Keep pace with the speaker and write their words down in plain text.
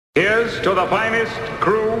Here's to the finest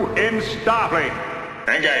crew in Starfleet.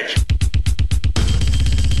 Engage.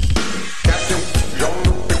 Captain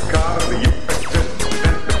Jean-Luc Picard of the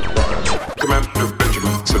USS Enterprise. Commander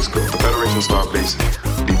Benjamin Sisko, the Federation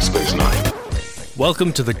Starbase, Deep Space Nine.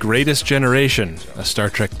 Welcome to The Greatest Generation, a Star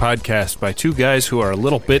Trek podcast by two guys who are a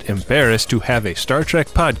little bit embarrassed to have a Star Trek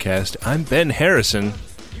podcast. I'm Ben Harrison.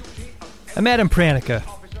 I'm Adam Pranica.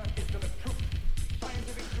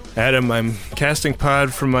 Adam, I'm casting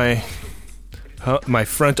pod from my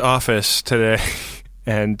front office today,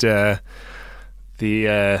 and the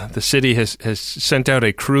city has sent out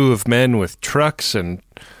a crew of men with trucks and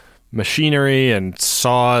machinery and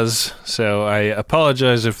saws, so I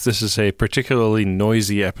apologize if this is a particularly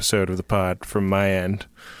noisy episode of the pod from my end.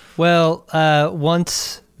 Well,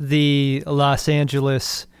 once the Los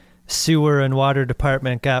Angeles Sewer and Water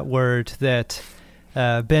Department got word that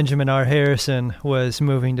Benjamin R. Harrison was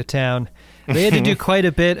moving to town, they had to do quite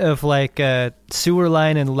a bit of sewer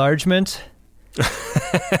line enlargement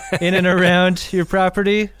in and around your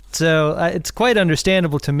property. So it's quite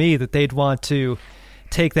understandable to me that they'd want to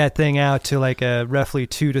take that thing out to a roughly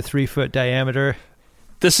 2 to 3 foot diameter.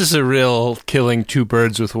 This is a real killing two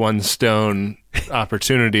birds with one stone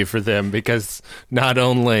opportunity for them, because not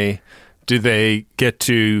only do they get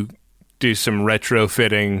to do some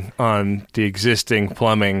retrofitting on the existing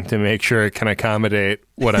plumbing to make sure it can accommodate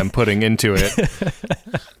what I'm putting into it,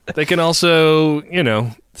 they can also,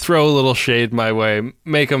 throw a little shade my way,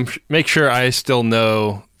 make sure I still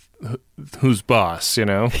know who's boss,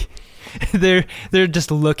 They're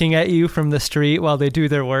just looking at you from the street while they do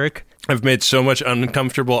their work. I've made so much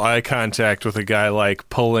uncomfortable eye contact with a guy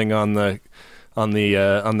pulling on the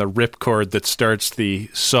ripcord that starts the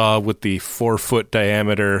saw with the 4 foot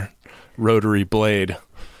diameter rotary blade.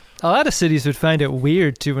 A lot of cities would find it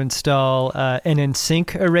weird to install an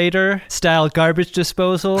incinerator style garbage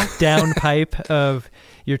disposal down pipe of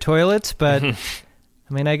your toilets, but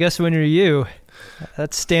I guess when you're you,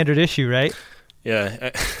 that's standard issue, right?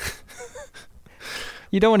 Yeah.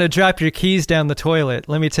 You don't want to drop your keys down the toilet,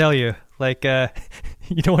 let me tell you.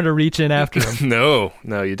 You don't want to reach in after them. No,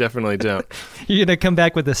 you definitely don't. You're going to come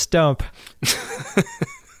back with a stump.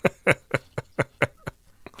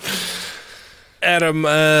 Adam,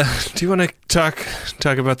 do you want to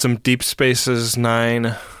talk about some Deep Spaces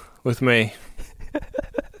 9 with me?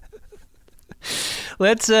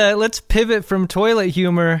 Let's pivot from toilet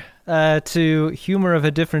humor to humor of a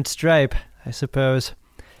different stripe, I suppose,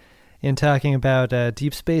 in talking about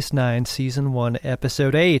Deep Space Nine, Season 1,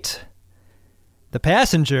 Episode 8, The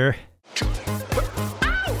Passenger.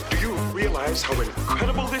 Ow! Do you realize how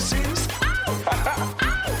incredible this is?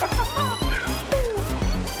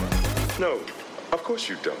 No, of course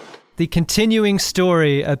you don't. The continuing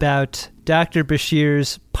story about Dr.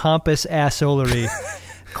 Bashir's pompous assholery.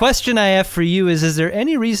 Question I have for you is there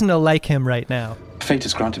any reason to like him right now? Fate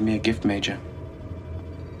has granted me a gift, Major.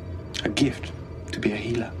 A gift to be a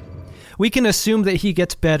healer. We can assume that he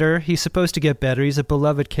gets better. He's supposed to get better. He's a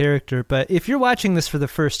beloved character. But if you're watching this for the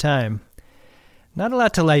first time, not a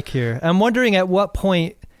lot to like here. I'm wondering at what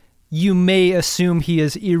point you may assume he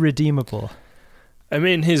is irredeemable.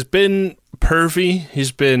 He's been pervy,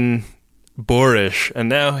 he's been boorish, and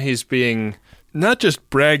now he's being not just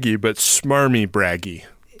braggy, but smarmy braggy.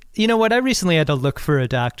 You know what? I recently had to look for a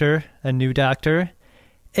new doctor,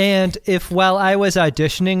 and if while I was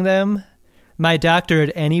auditioning them, my doctor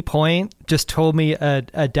at any point just told me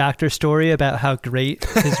a doctor story about how great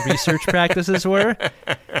his research practices were,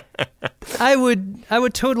 I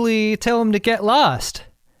would totally tell him to get lost.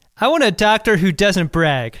 I want a doctor who doesn't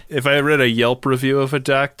brag. If I read a Yelp review of a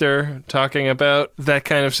doctor talking about that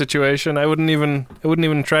kind of situation, I wouldn't even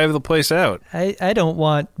try the place out. I don't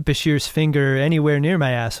want Bashir's finger anywhere near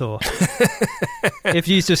my asshole. If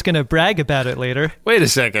he's just going to brag about it later. Wait a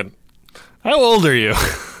second. How old are you?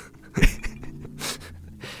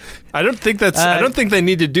 I don't think they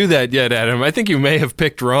need to do that yet, Adam. I think you may have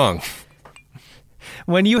picked wrong.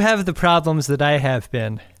 When you have the problems that I have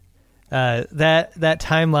been, that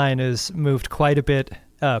timeline is moved quite a bit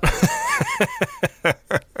up.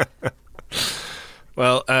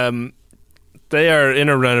 Well, they are in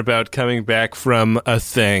a runabout coming back from a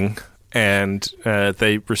thing, and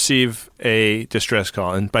they receive a distress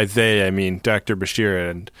call. And by they, I mean Dr. Bashir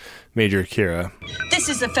and Major Kira. This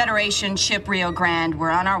is the Federation ship Rio Grande. We're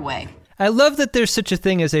on our way. I love that there's such a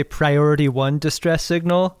thing as a priority 1 distress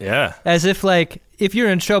signal. Yeah. As if, if you're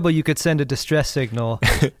in trouble, you could send a distress signal,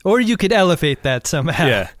 or you could elevate that somehow.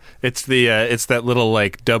 Yeah. It's that little,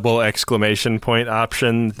 double exclamation point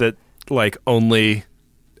option that, only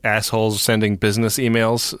assholes sending business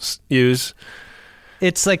emails use.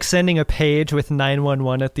 It's like sending a page with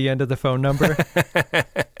 911 at the end of the phone number.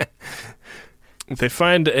 They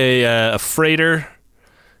find a freighter,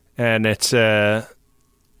 and it's from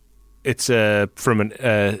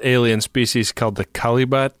an alien species called the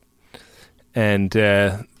Calibat, and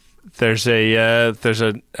there's a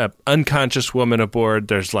unconscious woman aboard.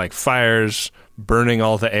 There's like fires burning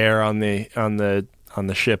all the air on the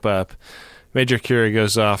ship up. Major Curie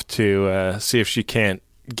goes off to see if she can't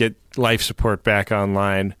get life support back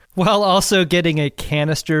online, while also getting a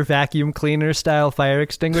canister vacuum cleaner style fire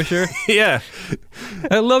extinguisher. Yeah,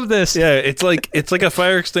 I love this. Yeah, it's like a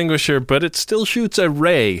fire extinguisher, but it still shoots a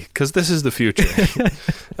ray because this is the future.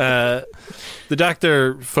 The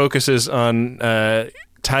doctor focuses on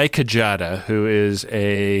Ty Kajada, who is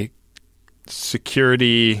a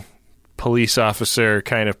security police officer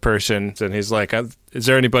kind of person, and he's like, "Is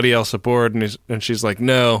there anybody else aboard?" And she's like,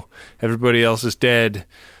 "No, everybody else is dead.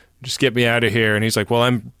 Just get me out of here." And he's like, "Well,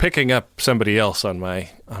 I'm picking up somebody else on my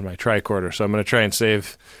tricorder, so I'm going to try and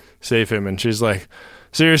save him." And she's like,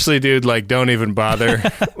 "Seriously, dude, like, don't even bother.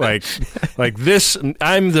 like this,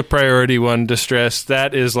 I'm the priority one distress.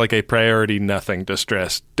 That is like a priority nothing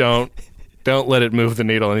distress. Don't let it move the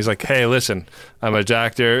needle." And he's like, "Hey, listen, I'm a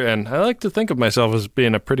doctor, and I like to think of myself as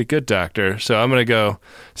being a pretty good doctor, so I'm going to go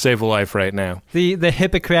save a life right now." The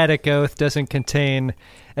Hippocratic Oath doesn't contain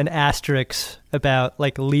an asterisk about,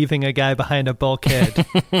 like, leaving a guy behind a bulkhead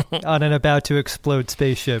on an about to explode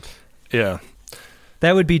spaceship. Yeah.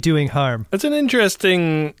 That would be doing harm. It's an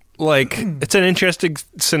interesting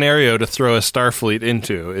scenario to throw a Starfleet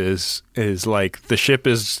into, is like the ship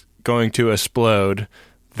is going to explode.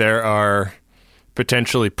 There are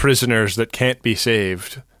potentially prisoners that can't be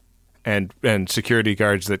saved and security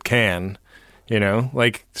guards that can,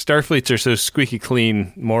 like Starfleets are so squeaky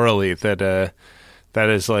clean morally that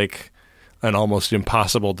is like an almost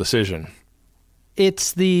impossible decision.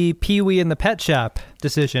 It's the Pee-wee in the pet shop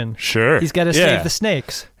decision. Sure. He's got to save the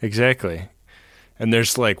snakes. Exactly. And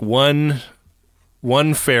there's like one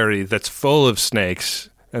ferry that's full of snakes,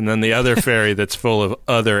 and then the other ferry that's full of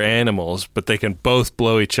other animals, but they can both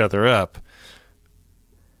blow each other up.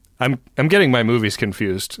 I'm getting my movies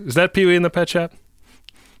confused. Is that Pee-wee in the Pet Shop?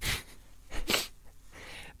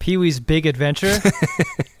 Pee-wee's Big Adventure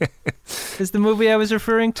is the movie I was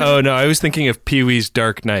referring to. Oh, no, I was thinking of Pee-wee's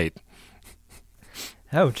Dark Knight.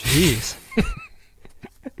 Oh, jeez.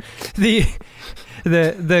 the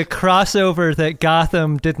crossover that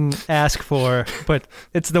Gotham didn't ask for, but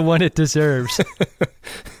it's the one it deserves.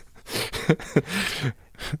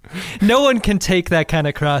 No one can take that kind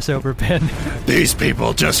of crossover, Ben. These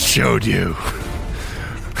people just showed you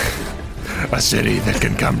a city that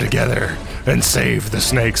can come together and save the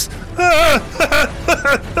snakes.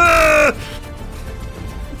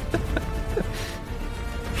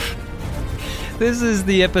 This is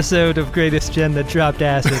the episode of Greatest Gen that dropped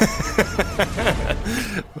acid.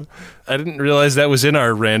 I didn't realize that was in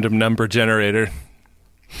our random number generator.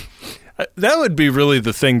 That would be really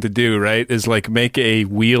the thing to do, right? Is like make a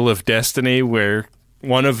Wheel of Destiny where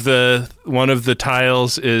one of the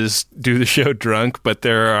tiles is do the show drunk, but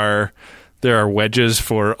there are wedges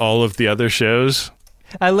for all of the other shows.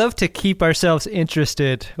 I love to keep ourselves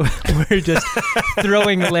interested. We're just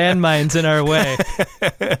throwing landmines in our way.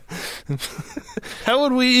 How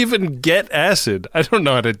would we even get acid? I don't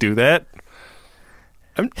know how to do that.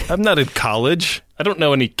 I'm not in college. I don't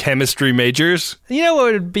know any chemistry majors. You know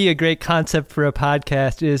what would be a great concept for a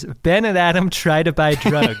podcast is Ben and Adam try to buy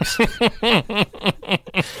drugs.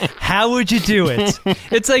 How would you do it?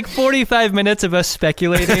 It's like 45 minutes of us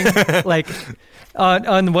speculating, like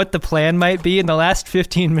on what the plan might be, and the last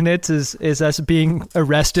 15 minutes is us being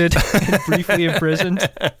arrested and briefly imprisoned.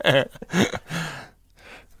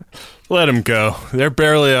 Let them go. They're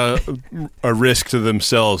barely a risk to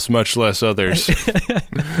themselves, much less others.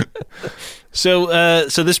 So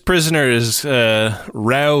this prisoner is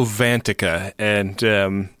Rao Vantika, and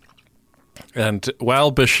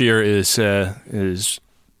while Bashir is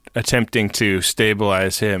attempting to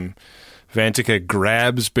stabilize him, Vantika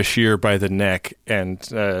grabs Bashir by the neck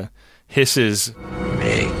and hisses,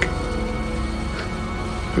 Make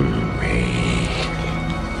me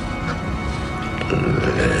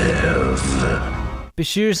live.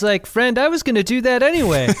 Bashir's like, "Friend, I was going to do that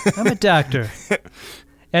anyway. I'm a doctor.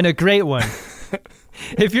 And a great one.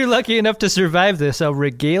 If you're lucky enough to survive this, I'll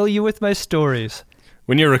regale you with my stories."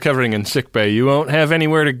 When you're recovering in sickbay, you won't have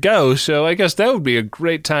anywhere to go, so I guess that would be a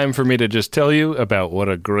great time for me to just tell you about what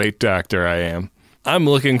a great doctor I am. I'm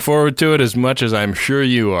looking forward to it as much as I'm sure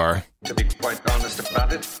you are. To be quite honest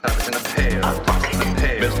about it, I was in a pail.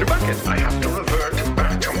 Mr. Bucket, I have to revert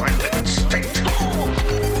back to my living state.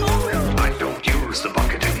 I don't use the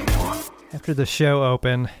after the show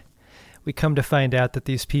open, we come to find out that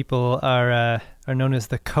these people are known as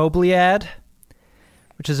the Kobliad,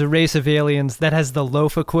 which is a race of aliens that has the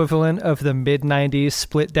loaf equivalent of the mid-90s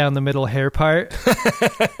split down the middle hair part.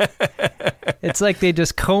 It's like they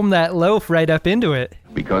just comb that loaf right up into it.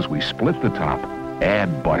 Because we split the top,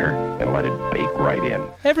 add butter, and let it bake right in.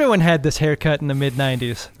 Everyone had this haircut in the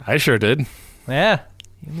mid-90s. I sure did. Yeah,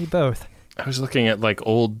 you and me both. I was looking at like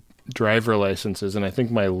old driver licenses, and I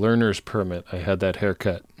think my learner's permit, I had that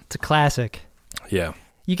haircut. It's a classic. Yeah.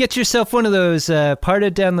 You get yourself one of those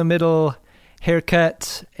parted down the middle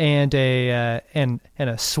haircuts and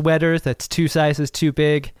a sweater that's 2 sizes too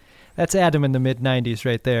big. That's Adam in the mid-90s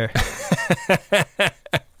right there.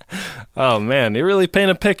 Oh, man, you really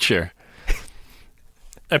paint a picture.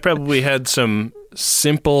 I probably had some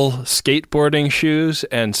simple skateboarding shoes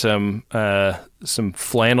and some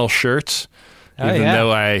flannel shirts, even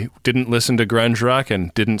though I didn't listen to grunge rock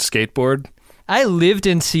and didn't skateboard. I lived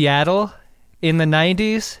in Seattle in the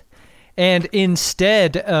 90s, and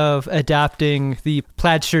instead of adopting the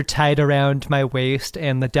plaid shirt tied around my waist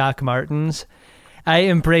and the Doc Martens, I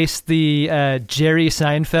embraced the Jerry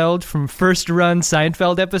Seinfeld from first run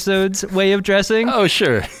Seinfeld episodes way of dressing. Oh,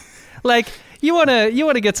 sure. Like, you want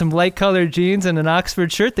to get some light colored jeans and an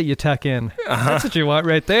Oxford shirt that you tuck in. That's what you want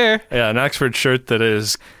right there. Yeah, an Oxford shirt that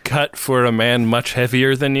is cut for a man much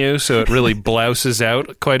heavier than you, so it really blouses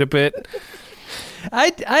out quite a bit.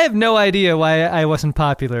 I have no idea why I wasn't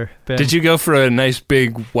popular, Ben. Did you go for a nice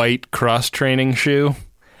big white cross-training shoe?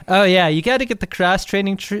 Oh, yeah, you got to get the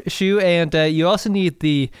cross-training shoe, and you also need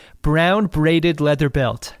the brown braided leather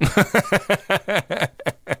belt.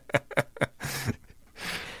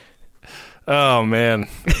 Oh, man.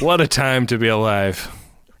 What a time to be alive.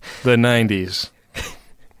 The 90s.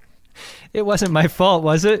 It wasn't my fault,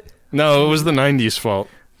 was it? No, it was the 90s' fault.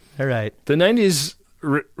 All right. The 90s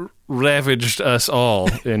ravaged us all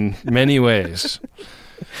in many ways.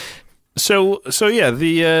 So yeah,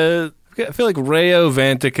 I feel like Rayo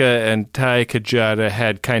Vantika and Ty Kajada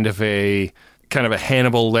had kind of a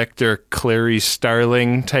Hannibal Lecter, Clarice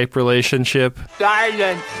Starling type relationship.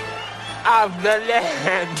 Silence of the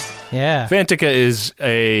land. Yeah. Vantika is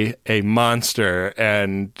a monster,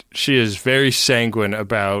 and she is very sanguine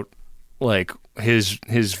about like his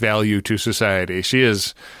value to society. She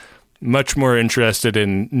is much more interested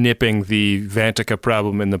in nipping the Vantika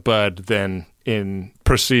problem in the bud than in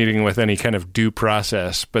proceeding with any kind of due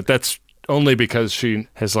process. But that's only because she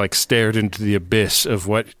has like stared into the abyss of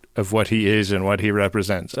what he is and what he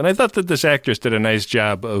represents. And I thought that this actress did a nice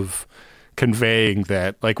job of conveying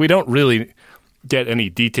that. Like, we don't really get any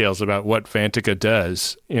details about what Vantika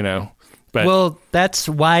does, you know. But well, that's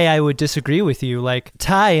why I would disagree with you. Like,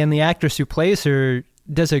 Ty and the actress who plays her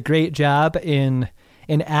does a great job in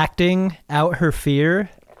acting out her fear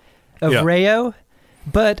of Rayo.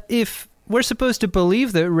 But if we're supposed to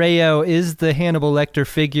believe that Rayo is the Hannibal Lecter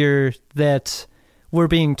figure that we're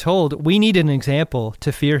being told, we need an example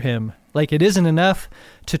to fear him. Like, it isn't enough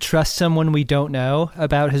to trust someone we don't know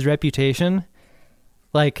about his reputation.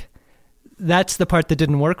 Like, that's the part that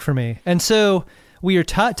didn't work for me. And so we are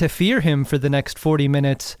taught to fear him for the next 40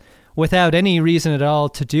 minutes without any reason at all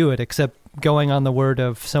to do it, except going on the word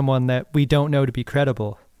of someone that we don't know to be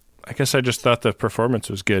credible. I guess I just thought the performance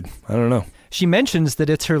was good. I don't know. She mentions that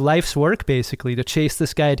it's her life's work, basically, to chase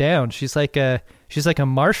this guy down. She's like a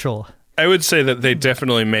marshal. I would say that they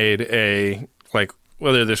definitely made a, like,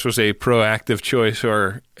 whether this was a proactive choice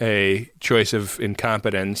or a choice of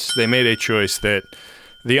incompetence, they made a choice that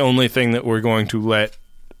the only thing that we're going to let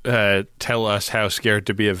tell us how scared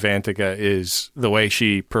to be of Vantika is the way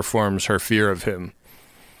she performs her fear of him.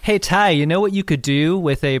 Hey, Ty, you know what you could do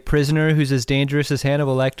with a prisoner who's as dangerous as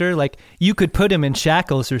Hannibal Lecter? Like, you could put him in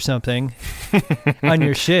shackles or something on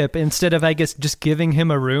your ship instead of, I guess, just giving him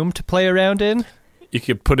a room to play around in. You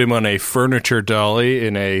could put him on a furniture dolly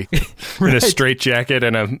in a right. in a straitjacket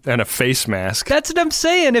and a face mask. That's what I'm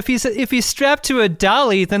saying. If he's strapped to a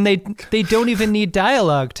dolly, then they don't even need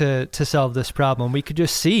dialogue to solve this problem. We could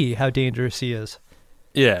just see how dangerous he is.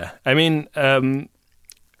 Yeah, I mean,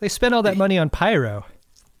 they spent all that money on pyro.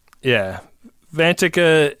 Yeah,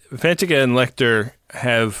 Vantika and Lecter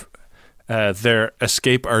have their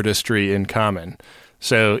escape artistry in common.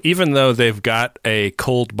 So even though they've got a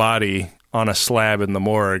cold body on a slab in the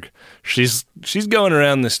morgue, she's going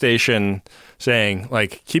around the station saying,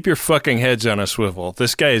 like, keep your fucking heads on a swivel.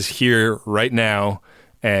 This guy is here right now,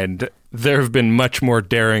 and there have been much more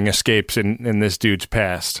daring escapes in this dude's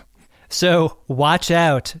past. So watch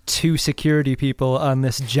out, 2 security people on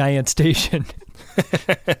this giant station.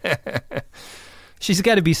 She's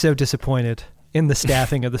got to be so disappointed in the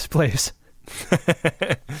staffing of this place.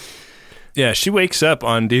 Yeah, she wakes up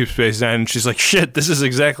on Deep Space Nine and she's like, shit, this is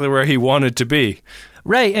exactly where he wanted to be.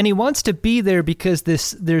 Right, and he wants to be there because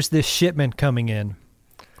there's this shipment coming in,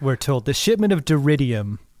 we're told. The shipment of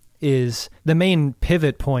Duridium is the main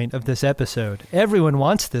pivot point of this episode. Everyone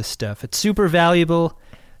wants this stuff. It's super valuable,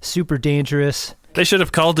 super dangerous. They should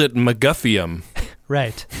have called it MacGuffium.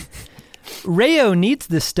 Right. Rayo needs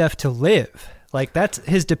this stuff to live. Like, that's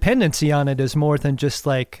his dependency on it is more than just,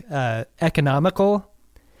 like, economical.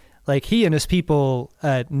 Like, he and his people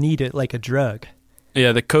need it like a drug.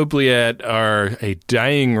 Yeah, the Kobliat are a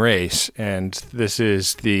dying race, and this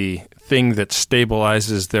is the thing that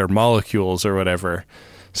stabilizes their molecules or whatever.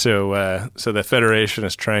 So the Federation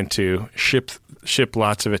is trying to ship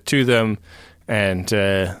lots of it to them, and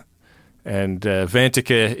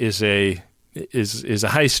Vantika is a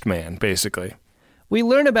heist man, basically. We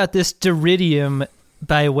learn about this Duridium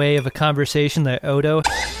by way of a conversation that Odo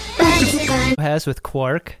has with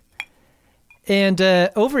Quark. And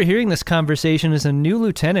overhearing this conversation is a new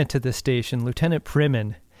lieutenant to the station, Lieutenant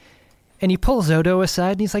Primin. And he pulls Odo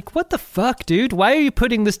aside and he's like, what the fuck, dude? Why are you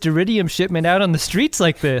putting this Duridium shipment out on the streets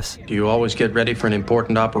like this? Do you always get ready for an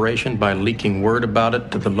important operation by leaking word about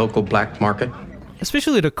it to the local black market?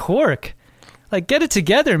 Especially to Quark. Like, get it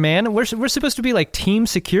together, man. We're supposed to be like team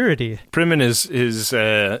security. Primin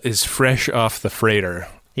is fresh off the freighter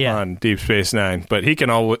on Deep Space Nine, but he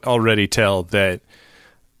can already tell that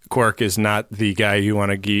Quark is not the guy you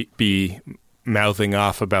want to be mouthing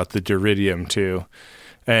off about the Duridium to.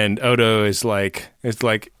 And Odo is like,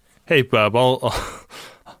 hey, bub, I'll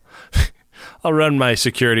run my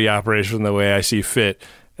security operation the way I see fit.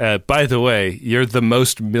 By the way, you're the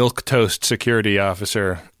most milquetoast security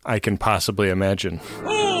officer I can possibly imagine.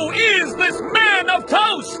 Who is this man of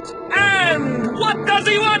toast? And what does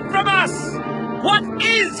he want from us? What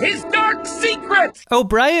is his dark secret?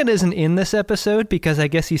 O'Brien isn't in this episode because I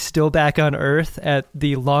guess he's still back on Earth at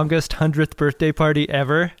the longest 100th birthday party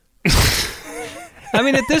ever. I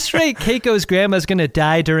mean, at this rate, Keiko's grandma's going to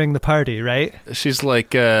die during the party, right? She's like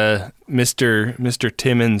Mr.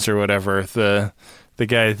 Timmons or whatever, the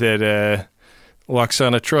guy that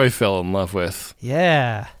Loxana Troy fell in love with.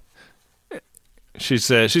 Yeah. She's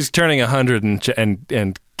turning 100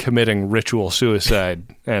 and committing ritual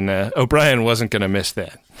suicide, and O'Brien wasn't going to miss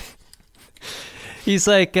that. He's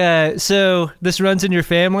like, so this runs in your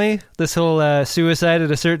family, this whole suicide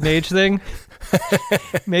at a certain age thing?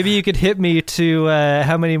 Maybe you could hit me to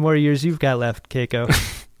how many more years you've got left, Keiko.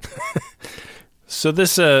 So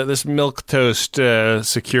this milquetoast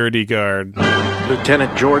security guard,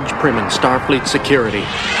 Lieutenant George Primin, Starfleet Security.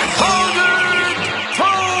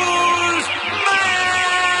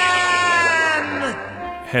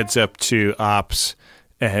 heads up to ops,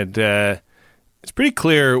 and it's pretty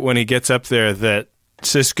clear when he gets up there that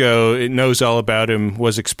Sisko knows all about him,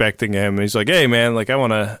 was expecting him. He's like, "Hey, man, like I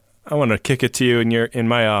want to kick it to you in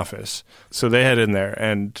my office." So they head in there,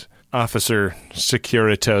 and Officer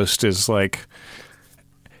Securitost is like,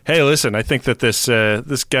 "Hey, listen, I think that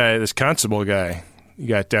this constable guy you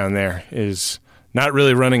got down there is not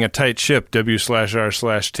really running a tight ship,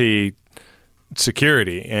 W/R/T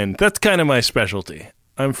security, and that's kind of my specialty.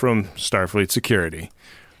 I'm from Starfleet Security."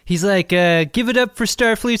 He's like, "Give it up for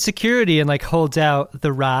Starfleet Security," and like holds out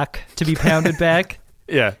the rock to be pounded back.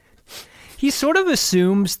 Yeah. He sort of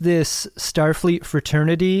assumes this Starfleet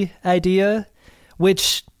fraternity idea,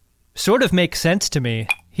 which sort of makes sense to me.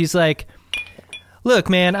 He's like, "Look,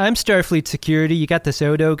 man, I'm Starfleet Security. You got this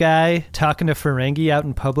Odo guy talking to Ferengi out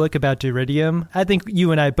in public about Duridium. I think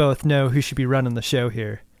you and I both know who should be running the show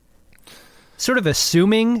here." Sort of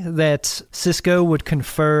assuming that Sisko would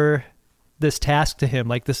confer this task to him,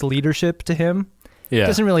 like this leadership to him. Yeah. It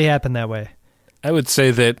doesn't really happen that way. I would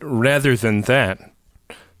say that rather than that,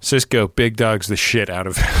 Sisko big dogs the shit out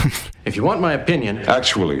of him. If you want my opinion...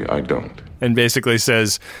 Actually, I don't. And basically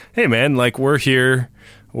says, "Hey, man, like we're here.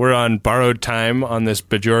 We're on borrowed time on this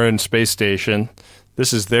Bajoran space station.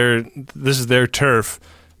 This is their turf.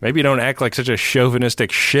 Maybe don't act like such a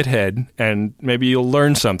chauvinistic shithead, and maybe you'll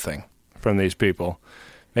learn something from these people.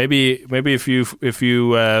 Maybe if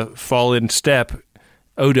you fall in step,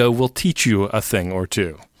 Odo will teach you a thing or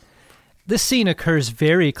two." This scene occurs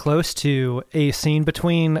very close to a scene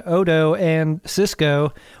between Odo and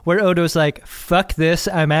Sisko, where Odo's like, "Fuck this,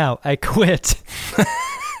 I'm out. I quit."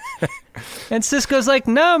 And Sisko's like,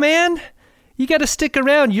 "No, man, you got to stick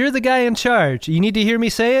around. You're the guy in charge. You need to hear me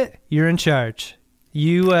say it. You're in charge.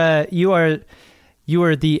 You are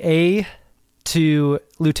the A to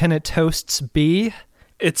Lieutenant Toast's B."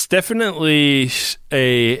 It's definitely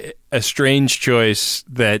a strange choice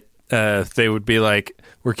that they would be like,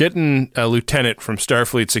 we're getting a lieutenant from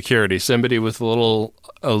Starfleet Security, somebody with a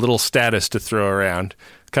little status to throw around,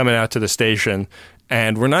 coming out to the station.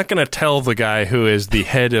 And we're not going to tell the guy who is the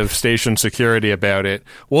head of station security about it.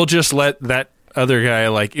 We'll just let that other guy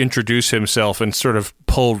like introduce himself and sort of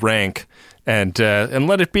pull rank and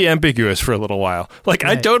let it be ambiguous for a little while. Like,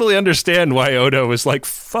 right. I totally understand why Odo was like,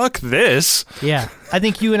 fuck this. Yeah. I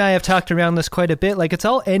think you and I have talked around this quite a bit. Like, it's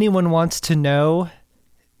all anyone wants to know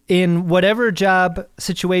in whatever job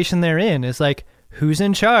situation they're in is like, who's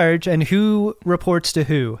in charge and who reports to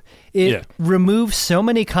who. It removes so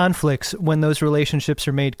many conflicts when those relationships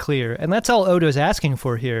are made clear. And that's all Odo's asking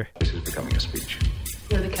for here. This is becoming a speech.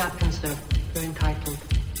 You're the captain, sir. You're entitled.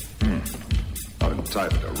 Not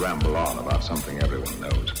entitled to ramble on about something everyone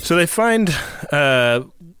knows. So they find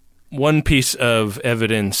one piece of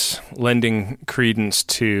evidence lending credence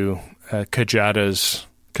to Kajada's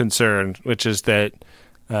concern, which is that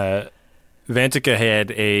Vantika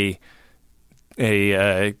had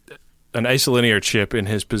an isolinear chip in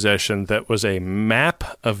his possession that was a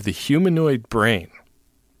map of the humanoid brain.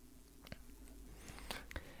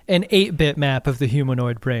 An 8-bit map of the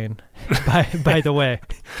humanoid brain, by the way.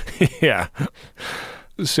 Yeah.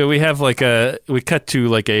 So we have we cut to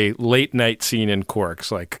like a late night scene in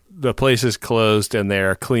Quark's. Like the place is closed and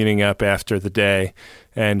they're cleaning up after the day.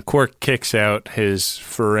 And Quark kicks out his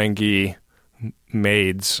Ferengi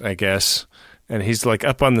maids, I guess. And he's like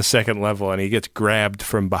up on the second level and he gets grabbed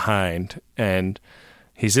from behind. And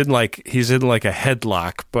he's in like a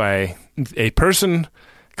headlock by a person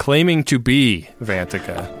claiming to be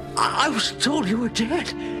Vantika. I was told you were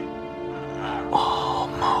dead.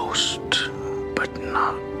 Almost, but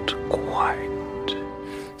not quite.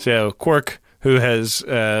 So Quark, who has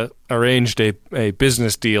arranged a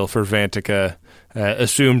business deal for Vantika,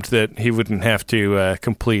 assumed that he wouldn't have to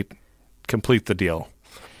complete the deal.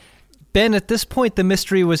 Ben, at this point, the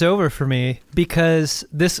mystery was over for me because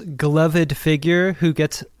this gloved figure who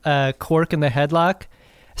gets Quark in the headlock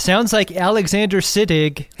sounds like Alexander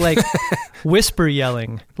Siddig, like whisper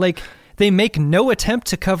yelling. Like they make no attempt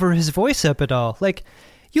to cover his voice up at all. Like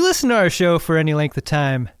you listen to our show for any length of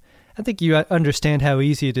time, I think you understand how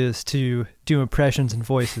easy it is to do impressions and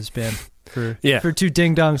voices, Ben, for two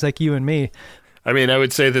ding-dongs like you and me. I mean, I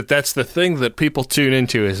would say that that's the thing that people tune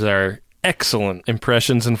into is our excellent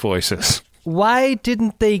impressions and voices. Why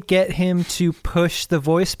didn't they get him to push the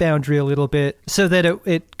voice boundary a little bit so that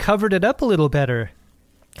it covered it up a little better?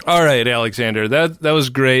 All right, Alexander, that was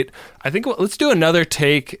great. I think let's do another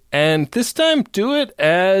take, and this time do it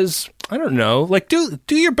as, I don't know, like do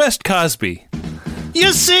your best Cosby.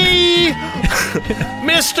 You see,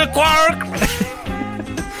 Mr. Quark,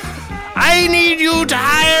 I need you to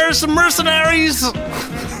hire some mercenaries.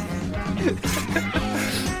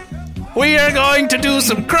 We are going to do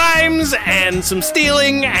some crimes and some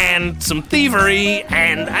stealing and some thievery,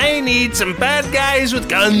 and I need some bad guys with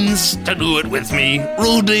guns to do it with me.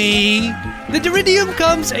 Rudy. The Diridium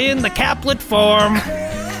comes in the caplet form.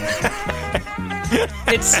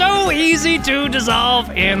 It's so easy to dissolve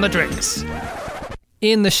in the drinks.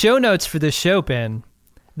 In the show notes for this show, Ben,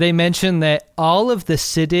 they mention that all of the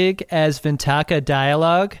Siddig as Ventaka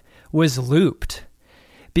dialogue was looped.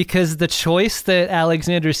 Because the choice that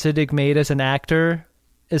Alexander Siddig made as an actor,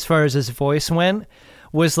 as far as his voice went,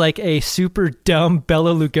 was like a super dumb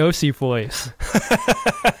Bela Lugosi voice.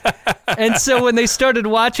 And so when they started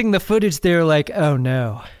watching the footage, they were like, oh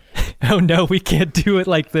no, we can't do it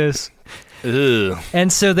like this. Ugh. And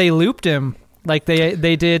so they looped him. Like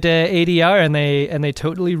they did ADR and they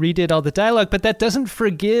totally redid all the dialogue, but that doesn't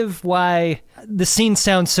forgive why the scene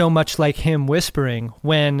sounds so much like him whispering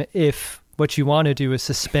when if what you want to do is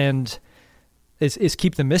is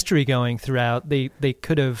keep the mystery going throughout. They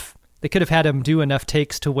could have had him do enough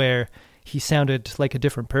takes to where he sounded like a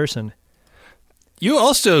different person. You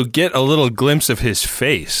also get a little glimpse of his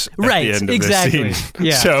face at right, the end of exactly. the scene.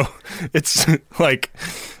 Yeah. So it's like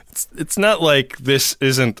it's not like this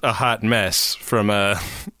isn't a hot mess from a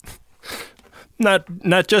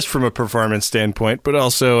not just from a performance standpoint, but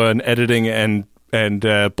also an editing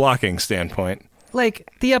and blocking standpoint.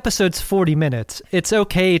 Like, the episode's 40 minutes. It's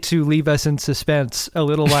okay to leave us in suspense a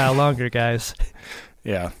little while longer, guys.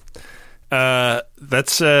 Yeah.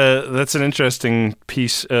 That's an interesting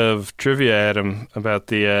piece of trivia, Adam, about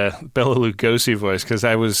the Bela Lugosi voice, because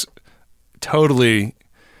I was totally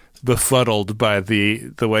befuddled by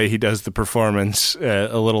the way he does the performance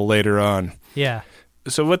a little later on. Yeah.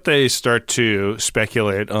 So what they start to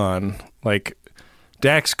speculate on, like,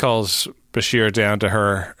 Dax calls Bashir down to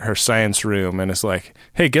her science room and is like,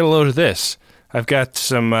 hey, get a load of this. I've got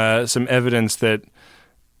some evidence that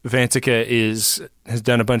Vantika has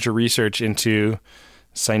done a bunch of research into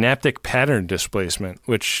synaptic pattern displacement,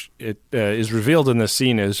 which it is revealed in this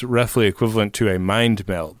scene is roughly equivalent to a mind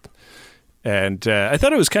meld. And I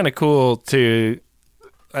thought it was kind of cool to...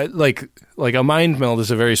 like a mind meld is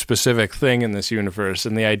a very specific thing in this universe,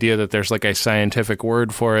 and the idea that there's like a scientific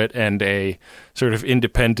word for it and a sort of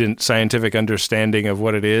independent scientific understanding of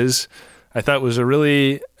what it is, I thought was a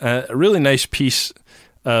really nice piece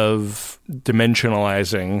of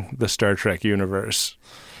dimensionalizing the Star Trek universe.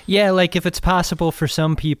 Yeah, like if it's possible for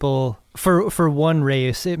some people, for one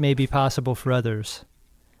race, it may be possible for others.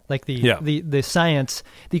 Like the science,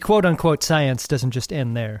 the quote unquote science doesn't just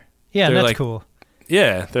end there. Yeah, that's like, cool.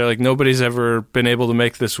 Yeah, they're like, nobody's ever been able to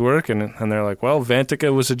make this work, and they're like, well,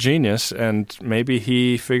 Vantika was a genius, and maybe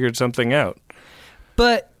he figured something out.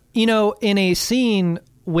 But, in a scene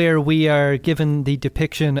where we are given the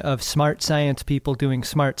depiction of smart science people doing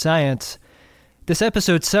smart science, this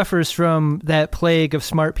episode suffers from that plague of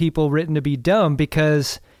smart people written to be dumb,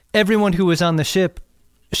 because everyone who was on the ship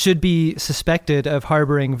should be suspected of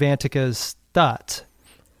harboring Vantika's thoughts.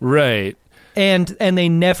 Right. And they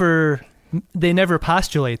never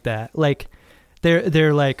postulate that. Like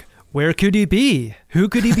they're like, where could he be? Who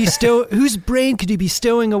could he be whose brain could he be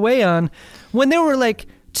stowing away on? When there were like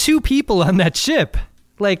 2 people on that ship.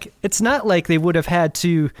 Like, it's not like they would have had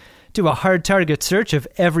to do a hard target search of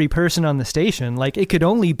every person on the station. Like, it could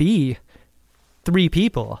only be 3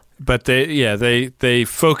 people. But they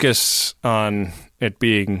focus on it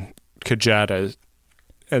being Kajata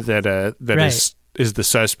that right. is the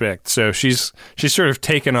suspect. So she's sort of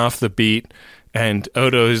taken off the beat, and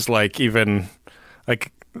Odo's like, even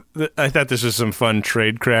like, I thought this was some fun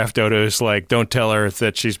tradecraft. Odo's like, don't tell her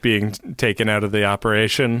that she's being taken out of the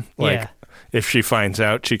operation. Like, if she finds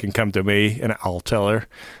out, she can come to me and I'll tell her.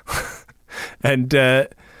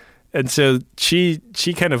 And so she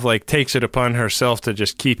kind of like takes it upon herself to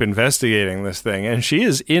just keep investigating this thing. And she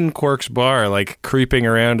is in Quark's bar, like creeping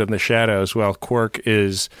around in the shadows while Quark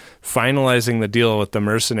is finalizing the deal with the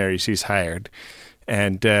mercenaries he's hired.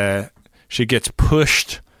 And she gets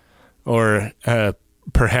pushed or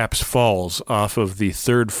perhaps falls off of the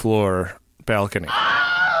 3rd floor balcony.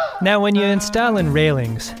 Now, when you install in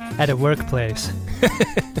railings at a workplace,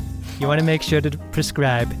 you want to make sure to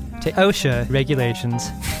prescribe to OSHA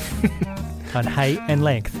regulations on height and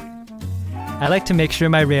length. I like to make sure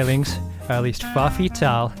my railings are at least 4 feet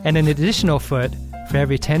tall and an additional foot for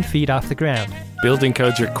every 10 feet off the ground. Building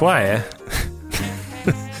codes require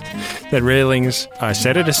that railings are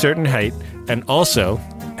set at a certain height and also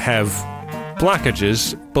have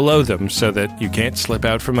blockages below them so that you can't slip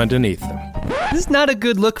out from underneath them. This is not a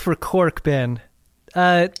good look for Quark, Ben.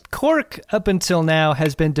 Quark, up until now,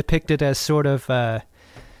 has been depicted as sort of,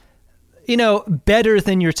 better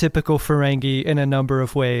than your typical Ferengi in a number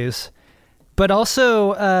of ways, but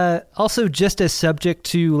also just as subject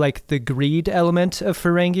to like the greed element of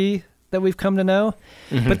Ferengi that we've come to know.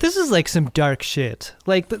 Mm-hmm. But this is like some dark shit.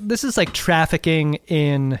 Like this is like trafficking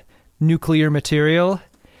in nuclear material.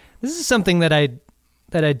 This is something that I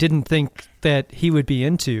didn't think that he would be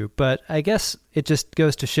into, but I guess it just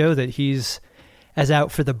goes to show that he's as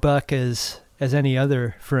out for the buck as any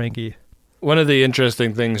other Ferengi. One of the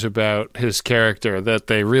interesting things about his character that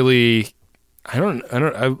they really,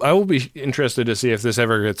 I will be interested to see if this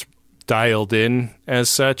ever gets dialed in as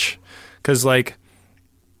such, because like,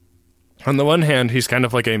 on the one hand, he's kind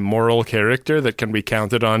of like a moral character that can be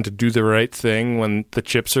counted on to do the right thing when the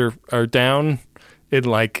chips are down in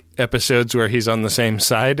like episodes where he's on the same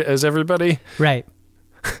side as everybody. Right.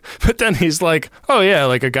 But then he's like, oh yeah,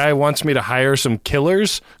 like a guy wants me to hire some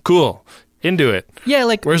killers? Cool. Into it. Yeah,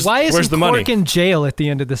 like, why isn't the Quark money? in jail at the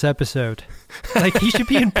end of this episode? Like, he should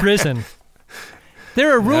be in prison.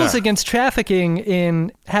 There are rules against trafficking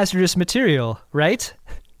in hazardous material, right?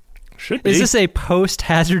 Should be. Is this a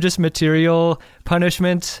post-hazardous material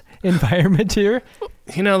punishment environment here?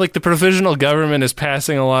 Like the provisional government is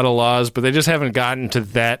passing a lot of laws, but they just haven't gotten to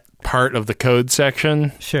that part of the code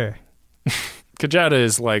section. Sure. Kajata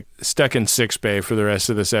is like stuck in sickbay for the rest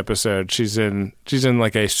of this episode. She's in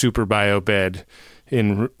like a super bio bed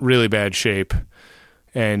in really bad shape,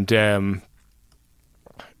 and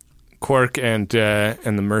Quark and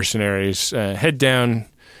the mercenaries head down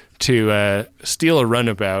to steal a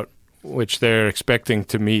runabout, which they're expecting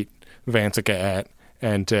to meet Vantika at,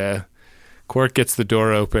 and Quark gets the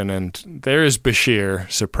door open, and there is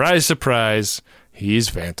Bashir. Surprise, surprise, he's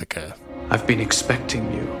Vantika. I've been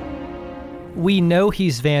expecting you. We know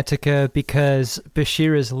he's Vantika because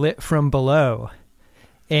Bashir is lit from below.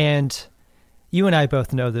 And you and I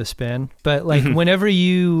both know this, Ben, but like whenever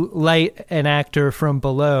you light an actor from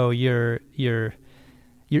below, you're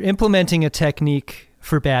implementing a technique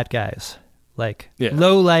for bad guys.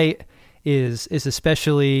 Low light is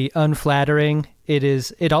especially unflattering.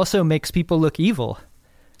 It also makes people look evil.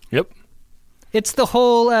 Yep. It's the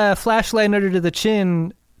whole flashlight under to the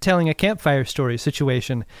chin telling a campfire story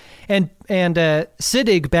situation. And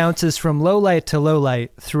Siddig bounces from low light to low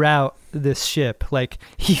light throughout this ship. Like,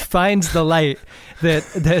 he finds the light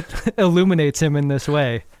that illuminates him in this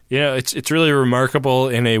way. Yeah, it's really remarkable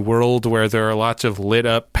in a world where there are lots of lit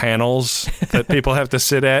up panels that people have to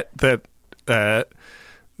sit at that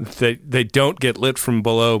they don't get lit from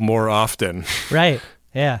below more often. Right.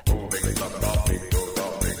 Yeah.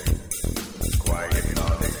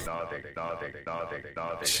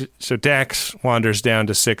 So Dax wanders down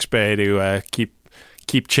to Six Bay to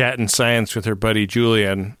keep chatting science with her buddy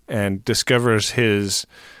Julian, and discovers his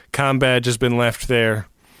comm badge has been left there.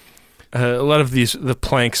 A lot of the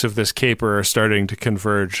planks of this caper are starting to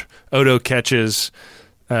converge. Odo catches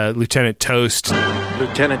Lieutenant Toast.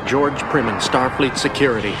 Lieutenant George Primmin, Starfleet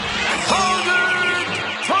Security.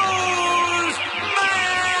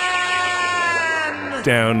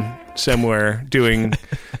 Down somewhere doing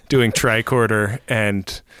tricorder,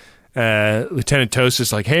 and Lieutenant Toast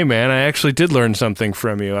is like, "Hey man, I actually did learn something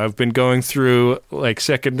from you. I've been going through like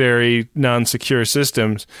secondary non-secure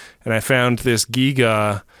systems, and I found this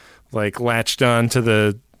Giga like latched on to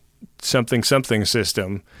the something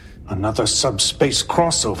system." Another subspace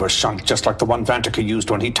crossover shunt, just like the one Vantica used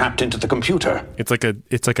when he tapped into the computer. It's like a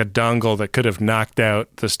dongle that could have knocked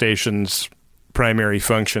out the station's primary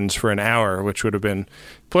functions for an hour, which would have been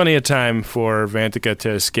plenty of time for Vantica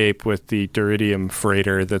to escape with the Duridium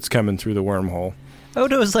freighter that's coming through the wormhole.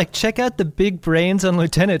 Odo's like, check out the big brains on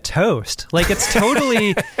Lieutenant Toast. Like, it's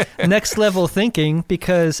totally next level thinking,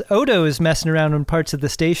 because Odo is messing around in parts of the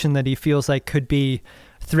station that he feels like could be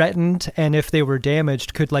threatened, and if they were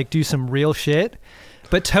damaged could like do some real shit.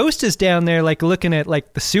 But Toast is down there like looking at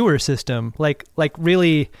like the sewer system, like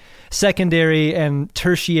really secondary and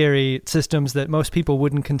tertiary systems that most people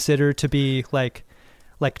wouldn't consider to be like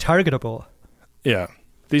targetable. Yeah.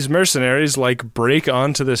 These mercenaries like break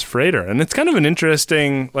onto this freighter, and it's kind of an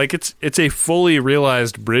interesting, like it's a fully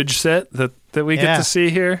realized bridge set that we get to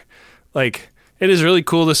see here. Like, it is really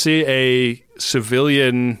cool to see a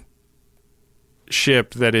civilian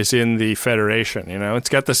ship that is in the Federation, you know? It's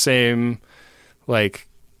got the same like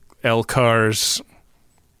LCAR's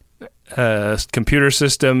computer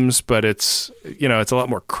systems, but it's, you know, it's a lot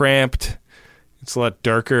more cramped. It's a lot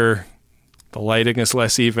darker. The lighting is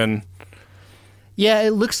less even. Yeah,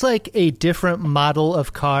 it looks like a different model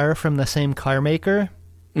of car from the same car maker,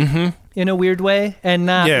 in a weird way, and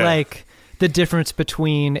not like the difference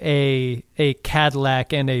between a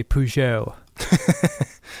Cadillac and a Peugeot.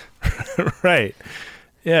 Right.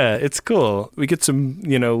 Yeah, it's cool. We get some,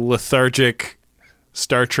 you know, lethargic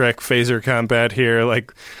Star Trek phaser combat here.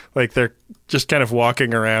 Like they're just kind of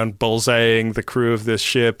walking around bullseyeing the crew of this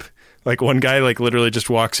ship. Like, one guy like literally just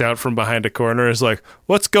walks out from behind a corner, is like,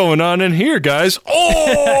 "What's going on in here, guys?"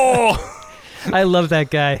 Oh! I love that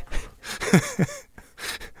guy.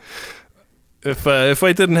 If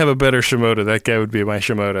I didn't have a better Shimoda, that guy would be my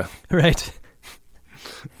Shimoda. Right.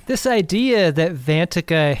 This idea that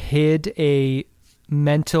Vantica hid a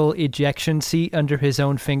mental ejection seat under his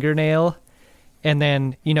own fingernail and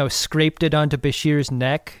then, you know, scraped it onto Bashir's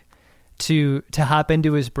neck to hop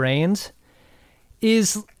into his brains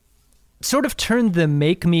is sort of turned the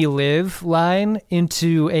 "make me live" line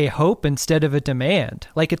into a hope instead of a demand.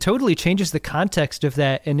 Like, it totally changes the context of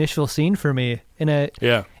that initial scene for me in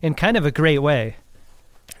kind of a great way.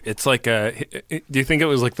 It's like do you think it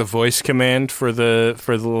was like the voice command for the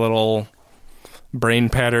little brain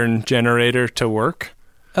pattern generator to work?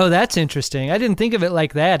 Oh, that's interesting. I didn't think of it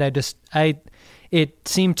like that. It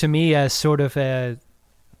seemed to me as sort of a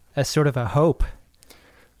hope.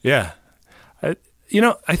 Yeah.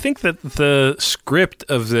 I think that the script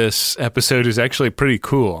of this episode is actually pretty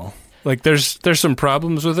cool. Like, there's some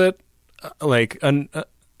problems with it.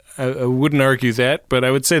 I wouldn't argue that, but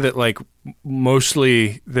I would say that like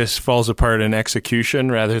mostly this falls apart in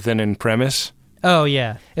execution rather than in premise. Oh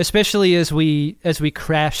yeah, especially as we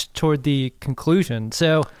crash toward the conclusion.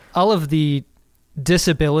 So all of the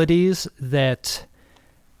disabilities that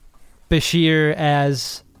Bashir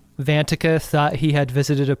as Vantica thought he had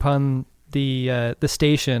visited upon the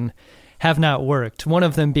station have not worked. One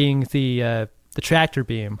of them being the tractor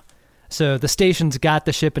beam. So the station's got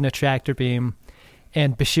the ship in a tractor beam,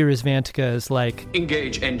 and Bashir as Vantica is like,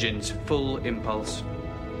 engage engines, full impulse.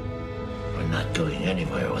 We're not going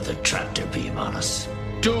anywhere with a tractor beam on us.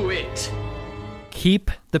 Do it!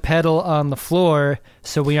 Keep the pedal on the floor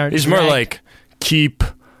so we aren't... He's more like, keep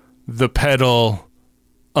the pedal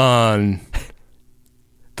on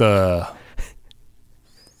the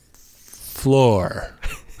floor.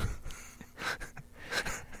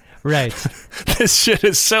 Right. This shit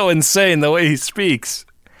is so insane the way he speaks.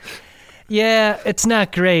 Yeah, it's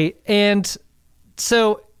not great. And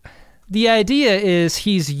so the idea is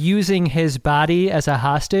he's using his body as a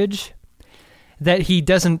hostage that he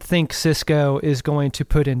doesn't think Cisco is going to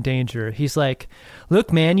put in danger. He's like,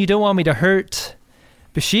 look, man, you don't want me to hurt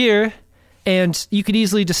Bashir, and you could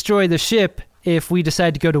easily destroy the ship if we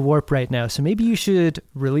decide to go to warp right now. So maybe you should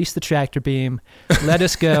release the tractor beam, let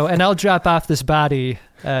us go, and I'll drop off this body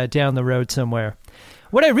down the road somewhere.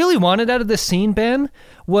 What I really wanted out of this scene, Ben,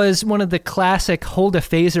 was one of the classic hold a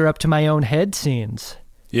phaser up to my own head scenes.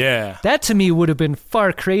 Yeah. That to me would have been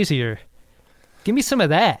far crazier. Give me some of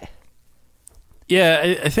that.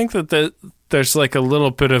 Yeah, I think that there's like a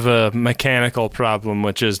little bit of a mechanical problem,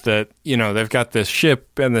 which is that, you know, they've got this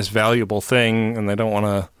ship and this valuable thing, and they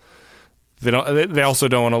also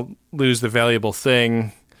don't want to lose the valuable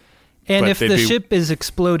thing. And if the ship is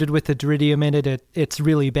exploded with the Diridium in it, it's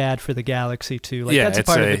really bad for the galaxy too. Like, that's a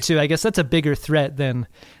part of it too. I guess that's a bigger threat than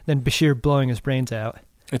Bashir blowing his brains out.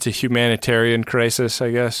 It's a humanitarian crisis,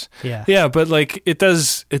 I guess. Yeah. Yeah, but like it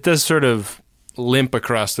does sort of limp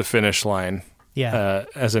across the finish line. Yeah.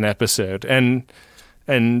 As an episode, and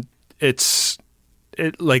it's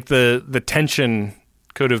like the tension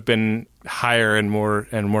could have been higher and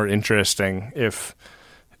more interesting if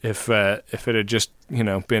it had just, you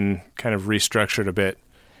know, been kind of restructured a bit.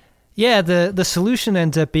 Yeah, the solution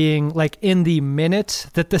ends up being, like, in the minute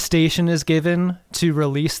that the station is given to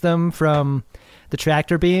release them from the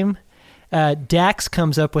tractor beam, Dax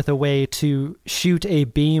comes up with a way to shoot a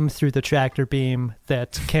beam through the tractor beam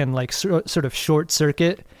that can, like, sort of short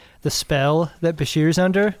circuit the spell that Bashir's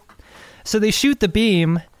under. So they shoot the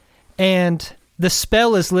beam, and the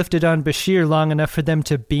spell is lifted on Bashir long enough for them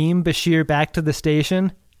to beam Bashir back to the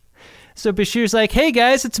station. So Bashir's like, hey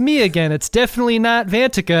guys, it's me again. It's definitely not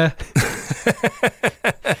Vantica.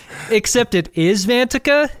 Except it is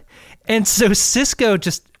Vantica. And so Cisco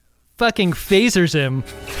just fucking phasers him.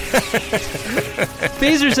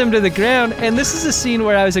 Phasers him to the ground. And this is a scene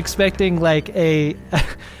where I was expecting like like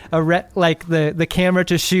the camera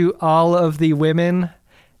to shoot all of the women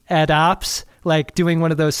at ops, like doing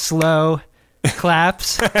one of those slow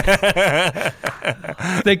claps that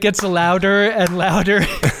gets louder and louder.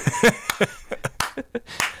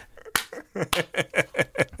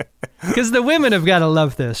 Because the women have got to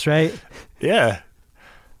love this, right? Yeah.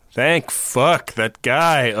 Thank fuck that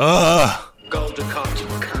guy. Ugh. Golden cotton.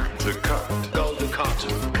 Golden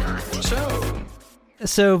cotton.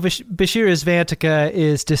 So Bashir's Vantica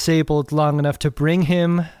is disabled long enough to bring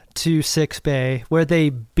him to 6 Bay, where they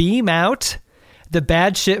beam out the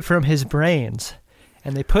bad shit from his brains,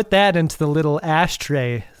 and they put that into the little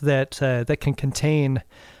ashtray that can contain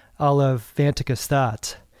all of Vantica's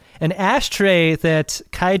thoughts. An ashtray that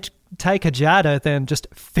Taikajada then just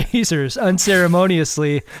phasers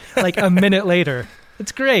unceremoniously like a minute later.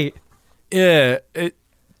 It's great. Yeah,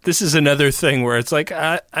 this is another thing where it's like,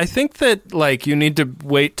 I think that like you need to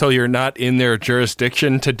wait till you're not in their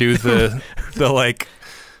jurisdiction to do the like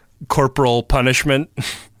corporal punishment.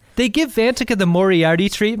 They give Vantica the Moriarty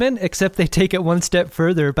treatment, except they take it one step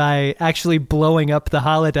further by actually blowing up the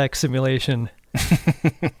holodeck simulation.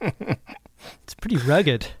 It's pretty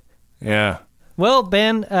rugged. Yeah. Well,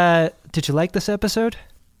 Ben, did you like this episode?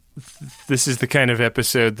 This is the kind of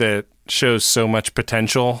episode that shows so much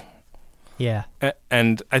potential. Yeah.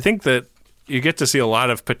 And I think that you get to see a lot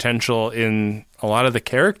of potential in a lot of the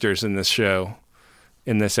characters in this show,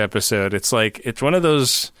 in this episode. It's like, it's one of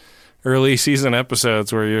those early season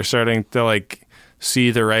episodes where you're starting to like see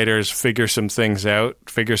the writers figure some things out,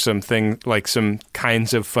 like some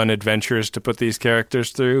kinds of fun adventures to put these characters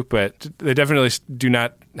through, but they definitely do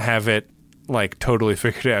not have it like totally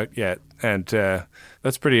figured out yet. And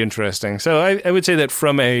that's pretty interesting. So I would say that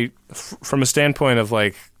from a standpoint of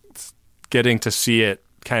like getting to see it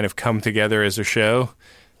kind of come together as a show,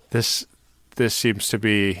 this seems to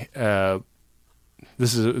be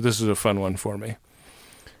this is a fun one for me.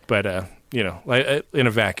 But you know, in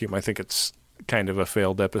a vacuum, I think it's kind of a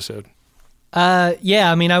failed episode.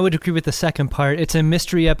 Yeah, I mean, I would agree with the second part. It's a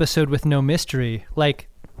mystery episode with no mystery. Like,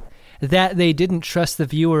 that they didn't trust the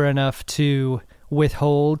viewer enough to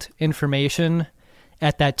withhold information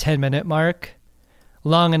at that 10-minute mark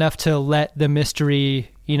long enough to let the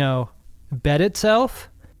mystery, you know, bed itself.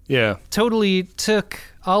 Yeah. Totally took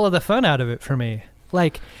all of the fun out of it for me.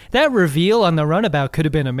 Like, that reveal on the runabout could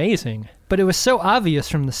have been amazing, but it was so obvious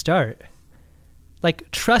from the start. Like,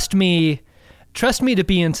 trust me to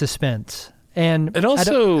be in suspense. And it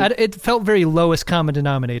also it felt very lowest common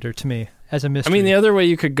denominator to me as a mystery. I mean, the other way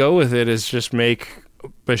you could go with it is just make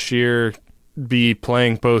Bashir be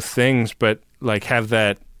playing both things, but like have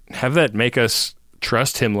that make us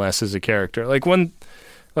trust him less as a character. Like when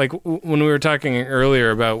we were talking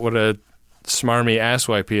earlier about what a smarmy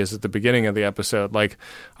asswipe he is at the beginning of the episode, like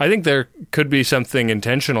I think there could be something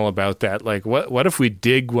intentional about that. Like what if we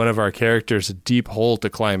dig one of our characters a deep hole to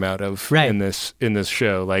climb out of in this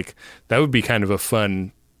show? Like that would be kind of a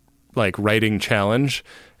fun like writing challenge,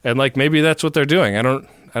 and like maybe that's what they're doing. I don't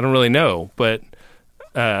really know, but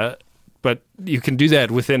you can do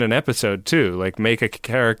that within an episode too. Like make a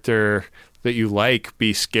character that you like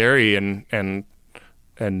be scary and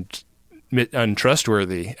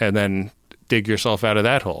untrustworthy, and then dig yourself out of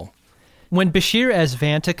that hole. When Bashir as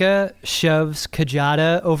Vantika shoves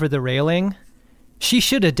Kajada over the railing, she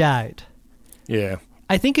should have died. Yeah.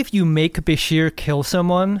 I think if you make Bashir kill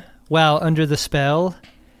someone while under the spell,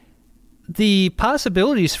 the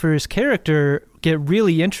possibilities for his character get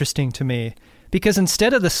really interesting to me. Because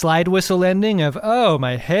instead of the slide whistle ending of, oh,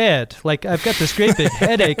 my head, like I've got this great big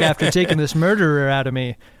headache after taking this murderer out of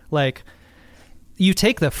me, like you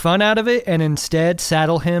take the fun out of it and instead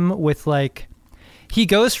saddle him with like, he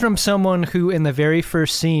goes from someone who in the very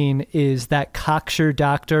first scene is that cocksure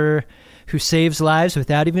doctor who saves lives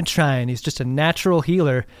without even trying. He's just a natural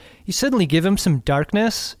healer. You suddenly give him some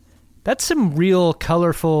darkness. That's some real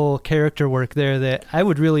colorful character work there that I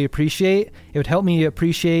would really appreciate. It would help me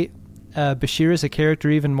appreciate Bashir as a character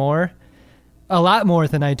even more. A lot more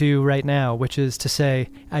than I do right now, which is to say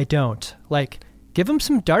I don't. Like, give him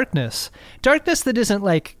some darkness. Darkness that isn't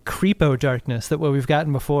like creepo darkness that what we've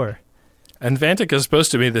gotten before. And Vantika is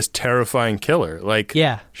supposed to be this terrifying killer. Like,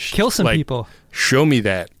 yeah, kill some people. Show me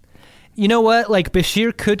that. You know what? Like,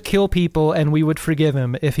 Bashir could kill people and we would forgive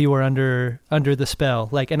him if he were under the spell.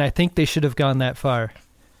 Like, and I think they should have gone that far.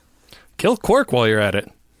 Kill Quark while you're at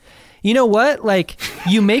it. You know what? Like,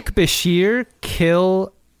 you make Bashir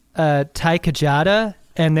kill Ty Kajada,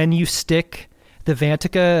 and then you stick the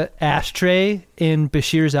Vantika ashtray in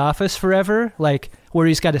Bashir's office forever, like, where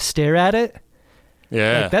he's got to stare at it.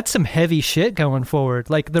 Yeah. Like, that's some heavy shit going forward.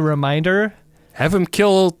 Like, the reminder. Have him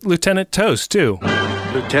kill Lieutenant Toast, too.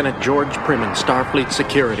 Lieutenant George Primmin, Starfleet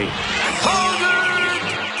Security.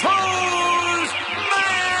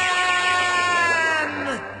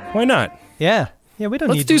 Why not? Yeah. Yeah, we don't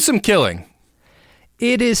Let's need do some killing.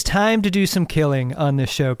 It is time to do some killing on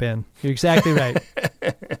this show, Ben. You're exactly right.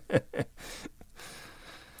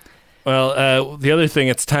 Well, the other thing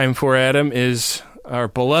it's time for, Adam, is our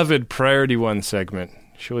beloved Priority 1 segment.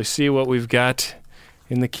 Shall we see what we've got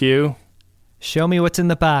in the queue? Show me what's in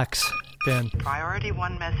the box, Ben. Priority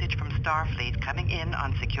 1 message from Starfleet coming in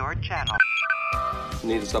on secured channel.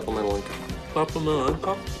 Need a supplemental income. Supplemental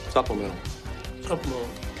income? Supplemental. Supplemental.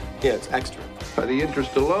 Yeah, it's extra. The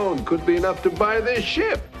interest alone could be enough to buy this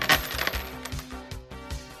ship.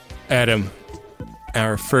 Adam,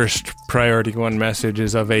 our first Priority 1 message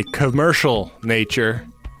is of a commercial nature.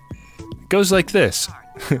 It goes like this.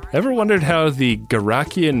 Ever wondered how the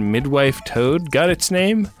Garakian midwife toad got its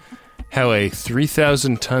name? How a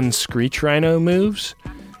 3,000-ton screech rhino moves?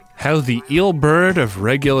 How the eel bird of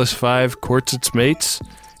Regulus 5 courts its mates?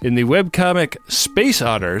 In the webcomic Space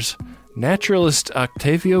Otters, naturalist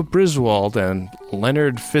Octavio Griswold and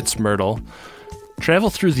Leonard Fitzmyrtle travel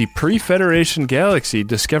through the pre-Federation galaxy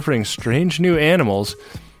discovering strange new animals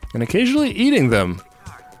and occasionally eating them.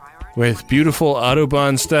 With beautiful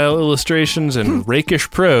Autobahn-style illustrations and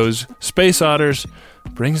rakish prose, Space Otters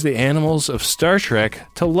brings the animals of Star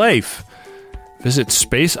Trek to life. Visit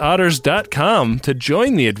spaceotters.com to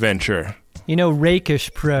join the adventure. You know,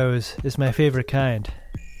 rakish prose is my favorite kind,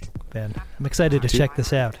 Ben. I'm excited to check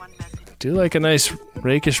this out. Do like a nice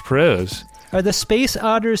rakish prose. Are the Space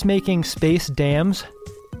Otters making space dams?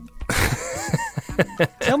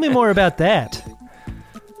 Tell me more about that.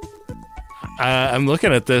 I'm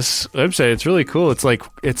looking at this website. It's really cool. It's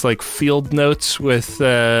like field notes with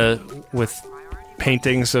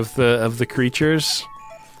paintings of the creatures.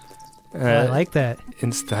 I like that.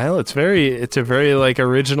 In style, it's a very like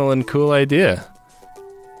original and cool idea.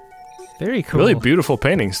 Very cool. Really beautiful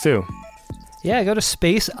paintings too. Yeah, go to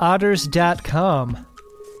spaceotters.com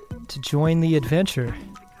to join the adventure.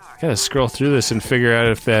 Gotta scroll through this and figure out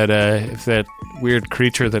if that weird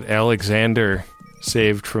creature that Alexander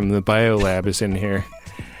saved from the biolab is in here.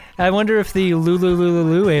 I wonder if the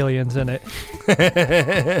Lulu alien's in it.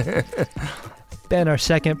 Ben, our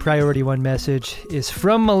second Priority 1 message is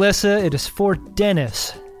from Melissa. It is for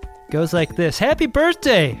Dennis. Goes like this. Happy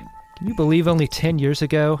birthday! Can you believe only 10 years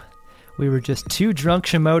ago we were just two drunk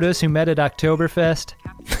Shimodas who met at Oktoberfest?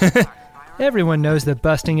 Everyone knows that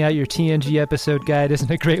busting out your TNG episode guide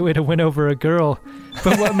isn't a great way to win over a girl.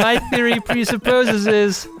 But what my theory presupposes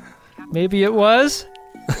is Maybe it was.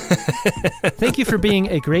 Thank you for being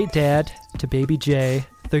a great dad to baby Jay.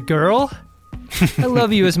 The girl? I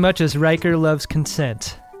love you as much as Riker loves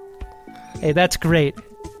consent. Hey, that's great.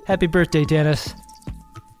 Happy birthday, Dennis.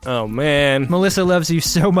 Oh, man. Melissa loves you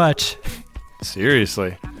so much.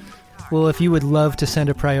 Seriously. Well, if you would love to send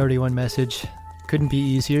a Priority One message, couldn't be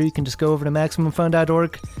easier. You can just go over to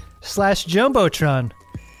MaximumFun.org/Jumbotron.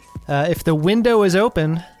 If the window is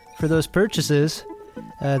open for those purchases,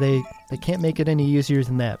 they can't make it any easier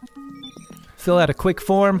than that. Fill out a quick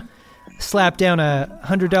form, slap down a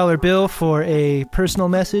 $100 bill for a personal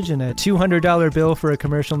message and a $200 bill for a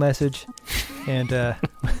commercial message, and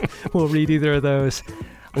we'll read either of those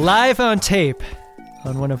live on tape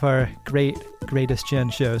on one of our greatest Gen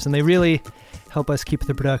shows. And they really help us keep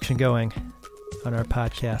the production going on our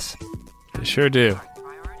podcasts. They sure do.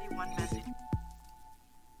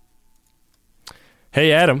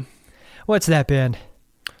 Hey, Adam. What's that, Ben?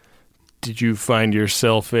 Did you find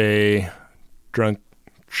yourself a drunk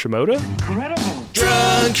Shimoda? Incredible.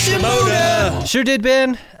 Drunk Shimoda! Sure did,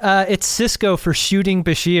 Ben. It's Cisco for shooting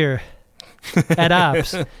Bashir at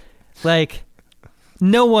Ops. Like,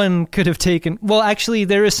 no one could have taken... Well, actually,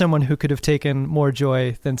 there is someone who could have taken more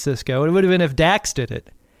joy than Cisco. It would have been if Dax did it.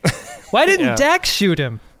 Why didn't Dax shoot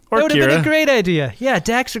him? Or that would have been Kira. a great idea. Yeah,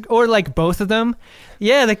 Dax, or like both of them.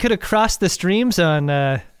 Yeah, they could have crossed the streams on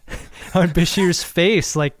Bashir's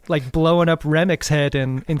face, like blowing up Remek's head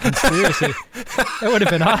in Conspiracy. That would have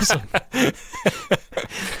been awesome. That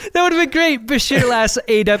would have been great. Bashir lasts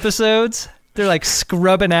 8 episodes. They're like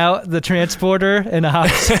scrubbing out the transporter in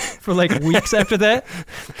Ops for like weeks after that.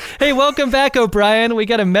 Hey, welcome back, O'Brien. We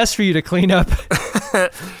got a mess for you to clean up.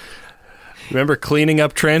 Remember cleaning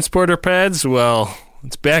up transporter pads? Well,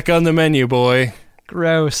 it's back on the menu, boy.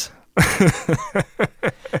 Gross.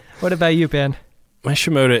 What about you, Ben? My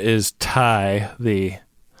Shimoda is Tai, the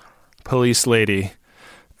police lady.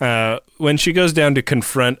 When she goes down to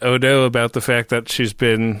confront Odo about the fact that she's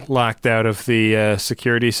been locked out of the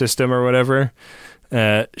security system or whatever,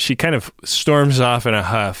 she kind of storms off in a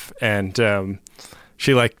huff, and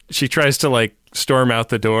she tries to storm out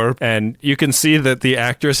the door, and you can see that the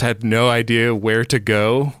actress had no idea where to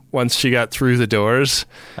go once she got through the doors.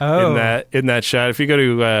 Oh. In that shot. If you go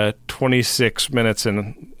to 26 minutes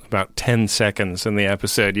and about 10 seconds in the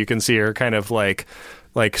episode, you can see her kind of like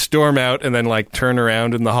storm out and then turn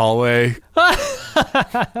around in the hallway.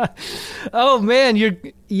 Oh man,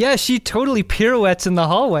 she totally pirouettes in the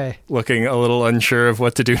hallway, looking a little unsure of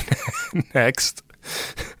what to do next.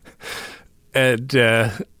 And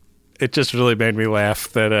it just really made me laugh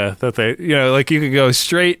that they, you could go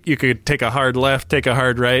straight, you could take a hard left, take a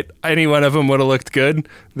hard right. Any one of them would have looked good.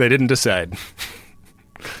 They didn't decide.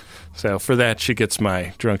 So for that, she gets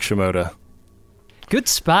my drunk Shimoda. Good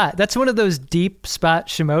spot. That's one of those deep spot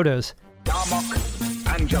Shimodas. Darmok,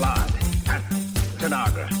 Angelad, and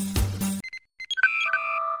Tanagra.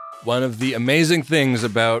 One of the amazing things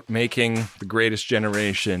about making The Greatest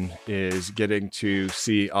Generation is getting to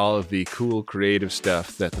see all of the cool creative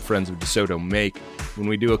stuff that the Friends of DeSoto make when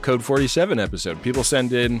we do a Code 47 episode. People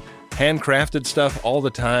send in handcrafted stuff all the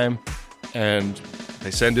time, and they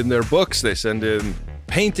send in their books, they send in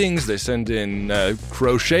paintings, they send in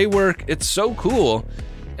crochet work. It's so cool.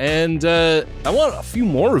 And I want a few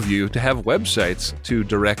more of you to have websites to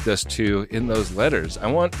direct us to in those letters.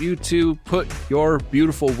 I want you to put your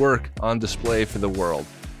beautiful work on display for the world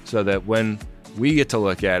so that when we get to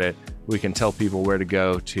look at it, we can tell people where to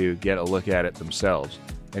go to get a look at it themselves.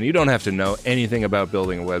 And you don't have to know anything about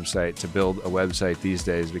building a website to build a website these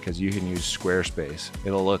days, because you can use Squarespace.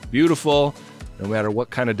 It'll look beautiful no matter what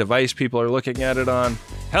kind of device people are looking at it on.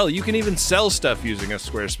 Hell, you can even sell stuff using a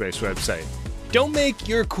Squarespace website. Don't make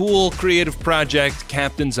your cool creative project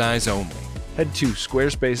Captain's Eyes only. Head to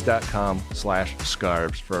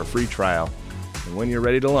squarespace.com/scarves for a free trial. And when you're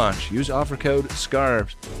ready to launch, use offer code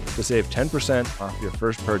SCARVES to save 10% off your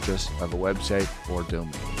first purchase of a website or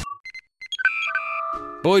domain.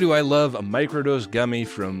 Boy, do I love a microdose gummy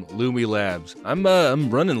from Lumi Labs. I'm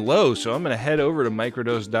running low, so I'm going to head over to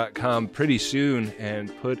microdose.com pretty soon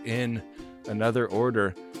and put in another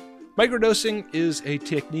order. Microdosing is a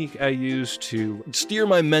technique I use to steer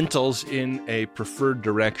my mentals in a preferred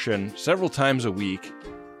direction several times a week.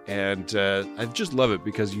 And I just love it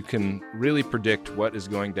because you can really predict what is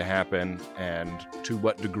going to happen and to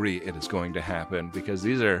what degree it is going to happen, because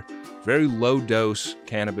these are very low-dose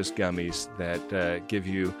cannabis gummies that give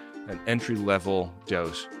you an entry-level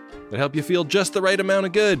dose that help you feel just the right amount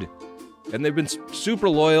of good. And they've been super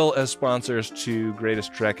loyal as sponsors to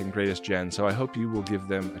Greatest Trek and Greatest Gen, so I hope you will give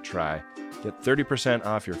them a try. Get 30%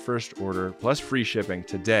 off your first order plus free shipping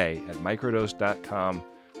today at microdose.com.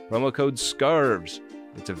 promo code SCARVES.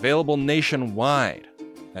 It's available nationwide.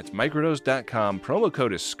 That's microdose.com. Promo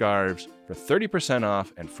code is SCARVES for 30%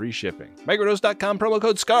 off and free shipping. Microdose.com, promo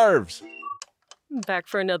code SCARVES. Back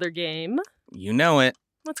for another game. You know it.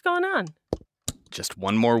 What's going on? Just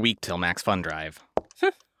one more week till Max Fun Drive.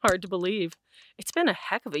 Hard to believe. It's been a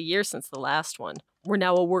heck of a year since the last one. We're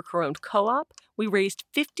now a worker-owned co-op. We raised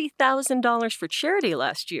 $50,000 for charity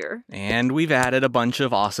last year. And we've added a bunch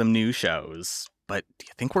of awesome new shows. But do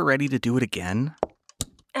you think we're ready to do it again?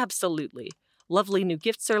 Absolutely. Lovely new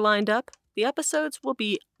gifts are lined up. The episodes will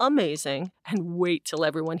be amazing. And wait till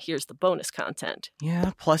everyone hears the bonus content.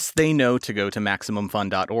 Yeah, plus they know to go to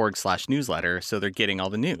MaximumFun.org/newsletter, so they're getting all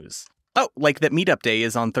the news. Oh, like that meetup day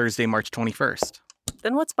is on Thursday, March 21st.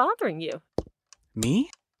 Then what's bothering you? Me?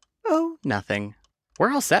 Oh, nothing.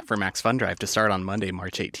 We're all set for Max Fun Drive to start on Monday,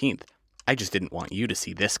 March 18th. I just didn't want you to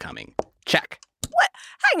see this coming. Check. What?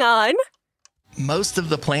 Hang on. Most of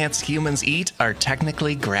the plants humans eat are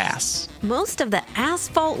technically grass. Most of the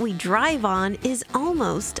asphalt we drive on is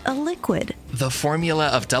almost a liquid. The formula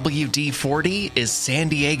of WD-40 is San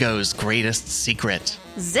Diego's greatest secret.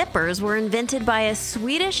 Zippers were invented by a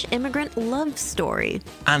Swedish immigrant love story.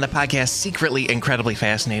 On the podcast Secretly Incredibly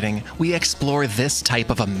Fascinating, we explore this type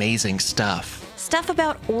of amazing stuff. Stuff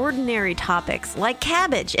about ordinary topics like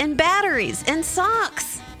cabbage and batteries and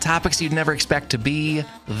socks. Topics you'd never expect to be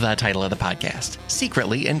the title of the podcast.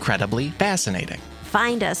 Secretly Incredibly Fascinating.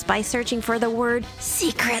 Find us by searching for the word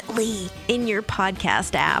secretly in your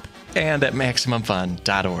podcast app. And at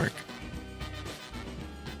MaximumFun.org.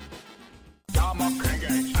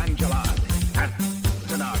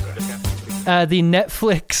 The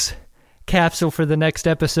Netflix capsule for the next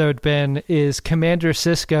episode, Ben, is Commander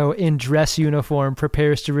Sisko in dress uniform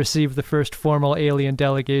prepares to receive the first formal alien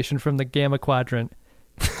delegation from the Gamma Quadrant.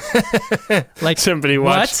 Like somebody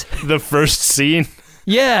watched the first scene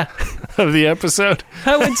of the episode.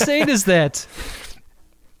 How insane is that?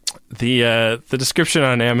 The description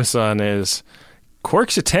on Amazon is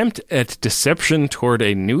Quark's attempt at deception toward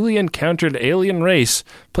a newly encountered alien race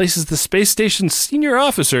places the space station's senior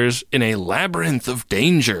officers in a labyrinth of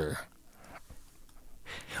danger.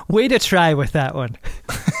 Way to try with that one.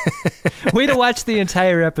 Way to watch the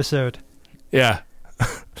entire episode. Yeah.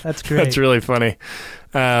 That's great. That's really funny.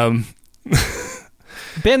 Ben,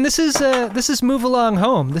 this is Move Along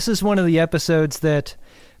Home. This is one of the episodes that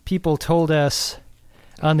people told us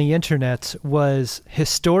on the internet was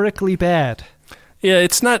historically bad. Yeah,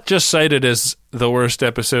 it's not just cited as the worst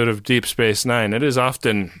episode of Deep Space Nine. It is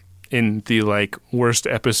often in the worst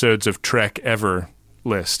episodes of Trek ever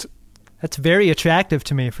list. That's very attractive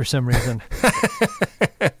to me for some reason.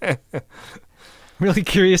 Really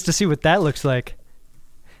curious to see what that looks like.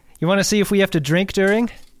 You want to see if we have to drink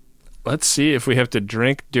during? Let's see if we have to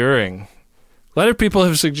drink during. A lot of people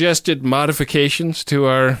have suggested modifications to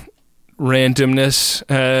our randomness,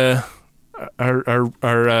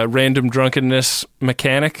 our random drunkenness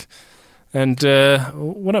mechanic. And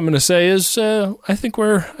what I'm going to say is, I think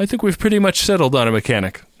we've pretty much settled on a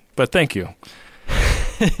mechanic. But thank you.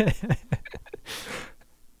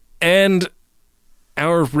 And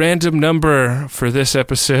our random number for this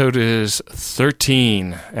episode is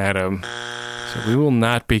 13, Adam. So we will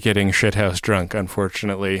not be getting shithouse drunk,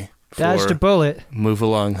 unfortunately. Dodged a bullet. Move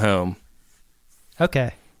Along Home.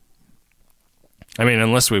 Okay. I mean,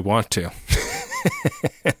 unless we want to.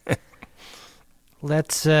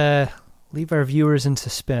 Let's leave our viewers in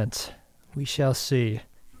suspense. We shall see.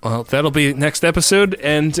 Well, that'll be next episode,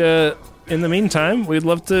 and in the meantime, we'd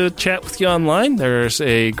love to chat with you online. There's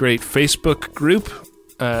a great Facebook group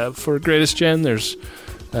for Greatest Gen. There's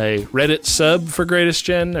a Reddit sub for Greatest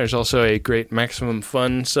Gen. There's also a great Maximum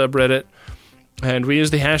Fun subreddit. And we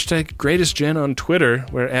use the hashtag Greatest Gen on Twitter,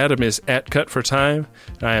 where Adam is @CutForTime,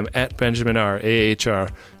 and I am @Benjamin R, AHR.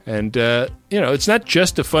 And, it's not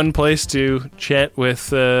just a fun place to chat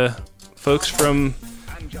with folks from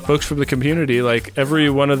the community. Like, every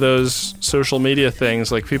one of those social media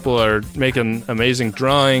things, people are making amazing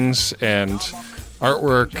drawings and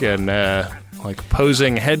artwork and,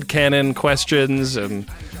 posing headcanon questions, and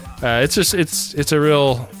it's a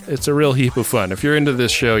real heap of fun. If you're into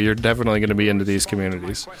this show, you're definitely going to be into these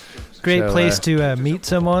communities. Great place to meet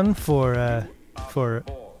someone for a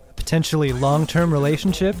potentially long-term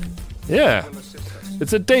relationship. Yeah,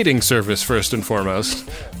 it's a dating service first and foremost.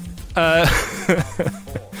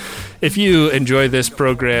 If you enjoy this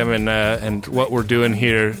program and what we're doing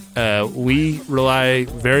here, we rely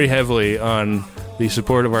very heavily on the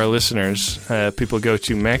support of our listeners. People go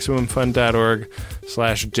to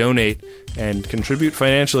MaximumFun.org/donate and contribute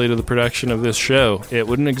financially to the production of this show. It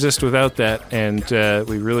wouldn't exist without that, and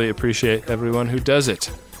we really appreciate everyone who does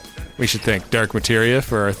it. We should thank Dark Materia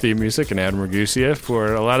for our theme music and Adam Ragusia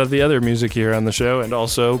for a lot of the other music here on the show, and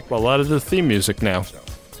also a lot of the theme music now.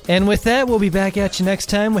 And with that, we'll be back at you next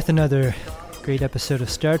time with another great episode of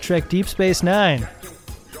Star Trek Deep Space Nine.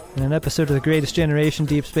 And an episode of The Greatest Generation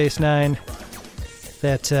Deep Space Nine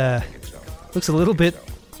that looks a little bit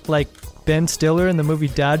like Ben Stiller in the movie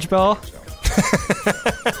Dodgeball.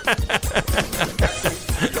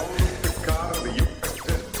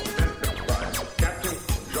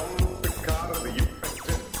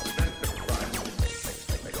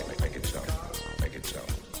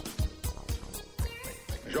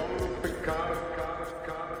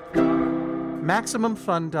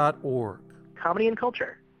 MaximumFun.org. Comedy and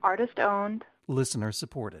culture. Artist owned. Listener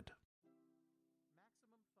supported.